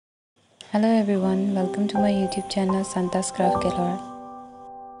Hello everyone, welcome to my YouTube channel Santa's Craft Galore.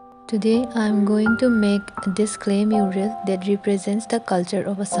 Today I am going to make this clay mural that represents the culture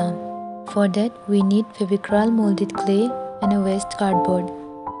of Assam. For that we need Fevicryl molded clay and a waste cardboard.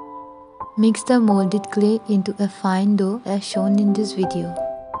 Mix the molded clay into a fine dough as shown in this video.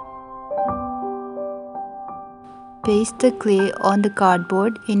 Paste the clay on the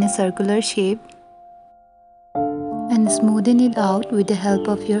cardboard in a circular shape and smoothen it out with the help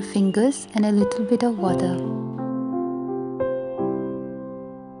of your fingers and a little bit of water.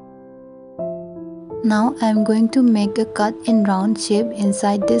 Now I am going to make a cut in round shape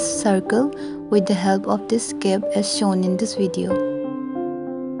inside this circle with the help of this scab as shown in this video.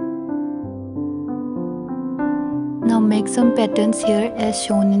 Now make some patterns here as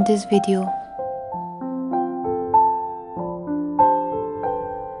shown in this video.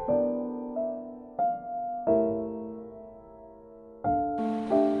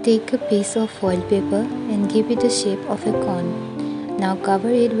 Take a piece of foil paper and give it the shape of a cone. Now cover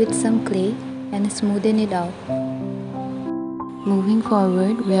it with some clay and smoothen it out. Moving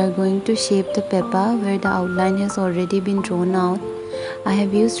forward, we are going to shape the peppa where the outline has already been drawn out. I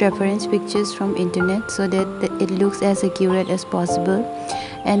have used reference pictures from internet so that it looks as accurate as possible,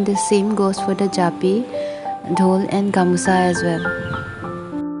 and the same goes for the Japi, Dhol and Gamosa as well.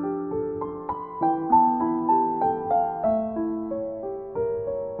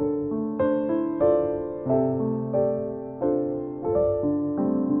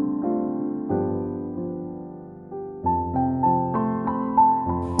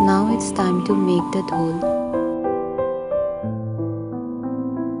 Now it's time to make the dhol.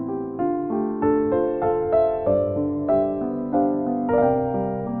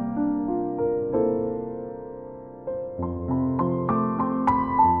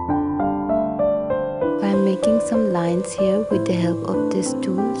 I am making some lines here with the help of this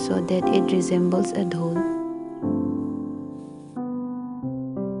tool so that it resembles a dhol.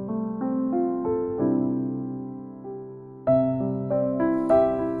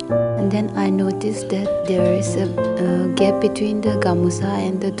 And then I noticed that there is a gap between the Gamosa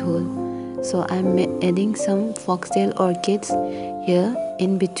and the Dhol. So I'm adding some foxtail orchids here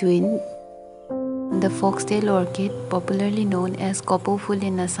in between. The foxtail orchid, popularly known as Kopou Phool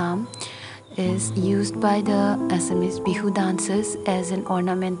in Assam, is used by the Assamese Bihu dancers as an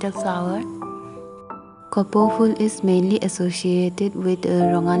ornamental flower. Kopou Phool is mainly associated with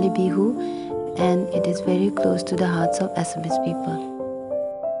Rongali Bihu, and it is very close to the hearts of Assamese people.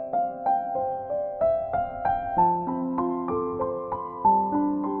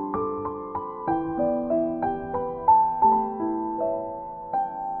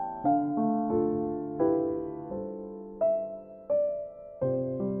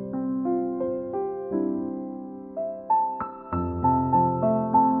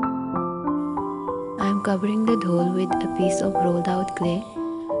 I am covering the dhol with a piece of rolled out clay,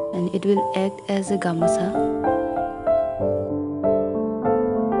 and it will act as a gamosa.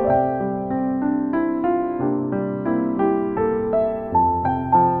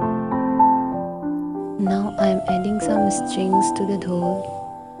 Now I am adding some strings to the dhol.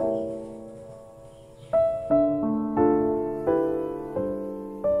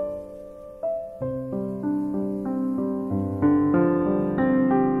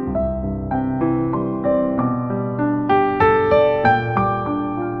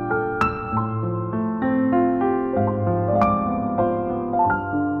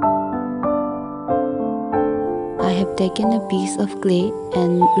 I have taken a piece of clay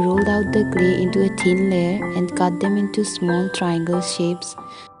and rolled out the clay into a thin layer and cut them into small triangle shapes.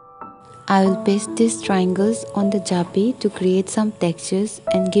 I will paste these triangles on the Japi to create some textures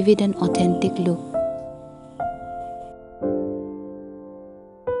and give it an authentic look.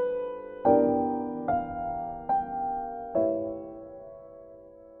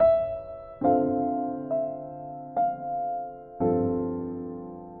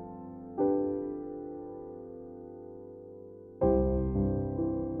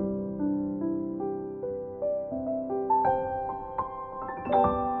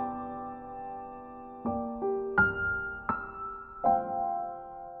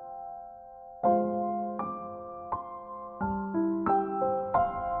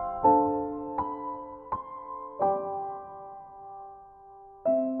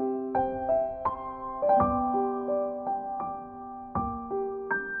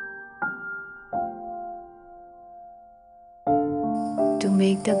 To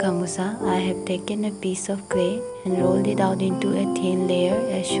make the gamosa, I have taken a piece of clay and rolled it out into a thin layer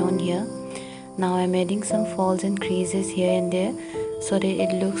as shown here. Now I am adding some folds and creases here and there so that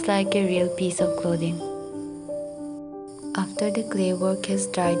it looks like a real piece of clothing. After After the clay work has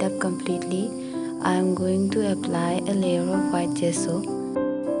dried up completely, I am going to apply a layer of white gesso.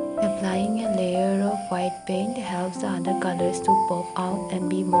 Applying a layer of white paint helps the other colors to pop out and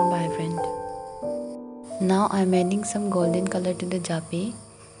be more vibrant. Now I am adding some golden color to the Japi.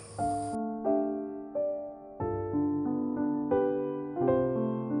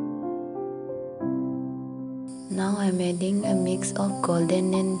 Now I am adding a mix of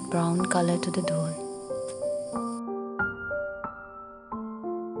golden and brown color to the Dhol.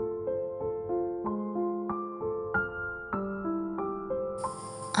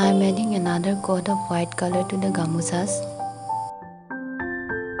 I am adding another coat of white color to the Gamosas.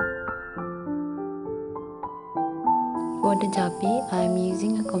 For the Japi, I am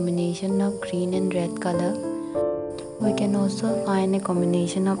using a combination of green and red color. We can also find a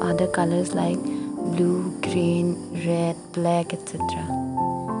combination of other colors like blue, green, red, black, etc.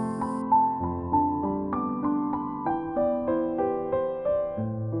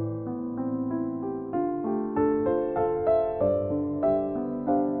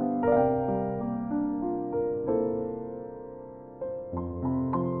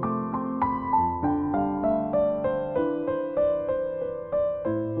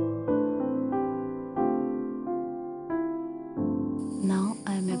 Now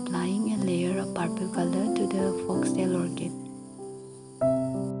I am applying a layer of purple color to the foxtail orchid.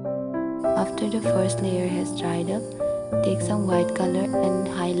 After the first layer has dried up, take some white color and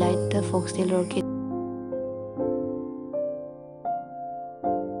highlight the foxtail orchid.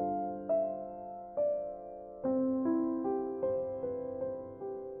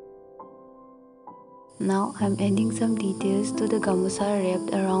 Now I am adding some details to the gamosa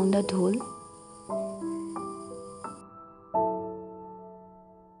wrapped around the dhol.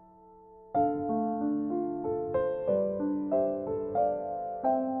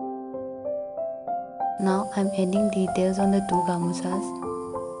 Now I am adding details on the two gamosas.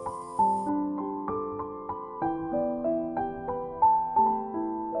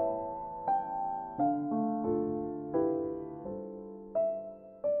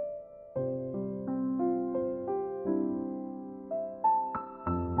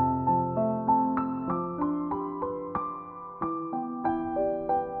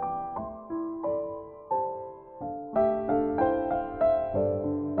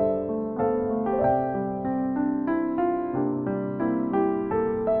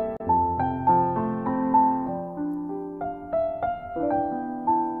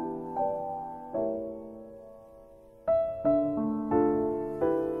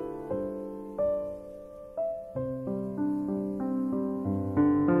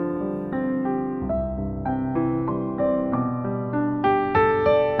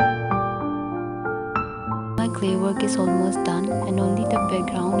 My clay work is almost done and only the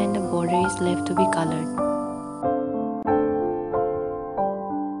background and the border is left to be colored.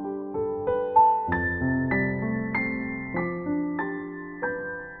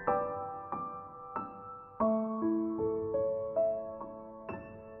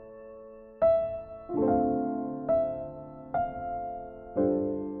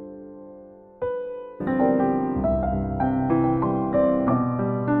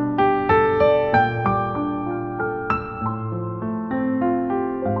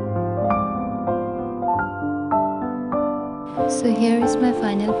 So here is my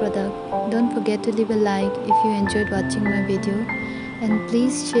final product. Don't forget to leave a like if you enjoyed watching my video, and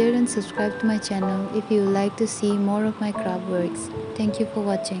please share and subscribe to my channel if you would like to see more of my craft works. Thank you for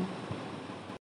watching.